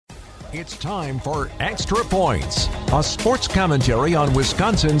It's time for Extra Points, a sports commentary on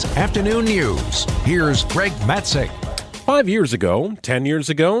Wisconsin's afternoon news. Here's Greg Matzek. 5 years ago, 10 years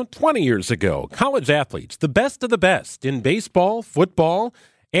ago, 20 years ago, college athletes, the best of the best in baseball, football,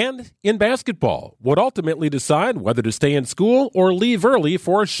 and in basketball, would ultimately decide whether to stay in school or leave early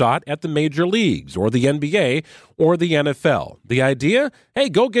for a shot at the major leagues or the NBA or the NFL. The idea? Hey,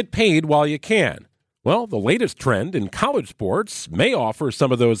 go get paid while you can. Well, the latest trend in college sports may offer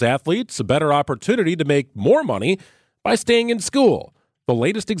some of those athletes a better opportunity to make more money by staying in school. The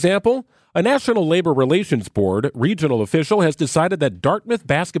latest example? A National Labor Relations Board regional official has decided that Dartmouth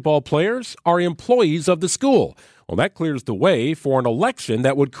basketball players are employees of the school. Well, that clears the way for an election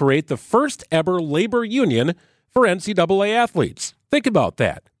that would create the first ever labor union for NCAA athletes. Think about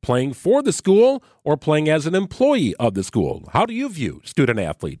that. Playing for the school or playing as an employee of the school. How do you view student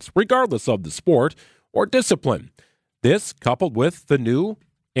athletes, regardless of the sport or discipline? This, coupled with the new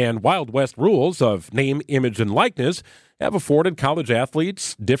and Wild West rules of name, image, and likeness, have afforded college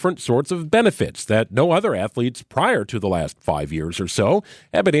athletes different sorts of benefits that no other athletes prior to the last 5 years or so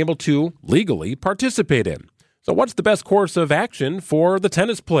have been able to legally participate in. So what's the best course of action for the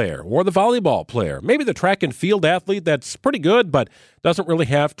tennis player or the volleyball player? Maybe the track and field athlete that's pretty good but doesn't really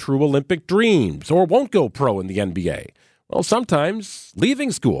have true Olympic dreams or won't go pro in the NBA. Well, sometimes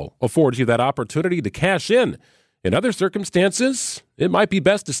leaving school affords you that opportunity to cash in. In other circumstances, it might be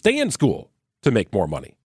best to stay in school to make more money.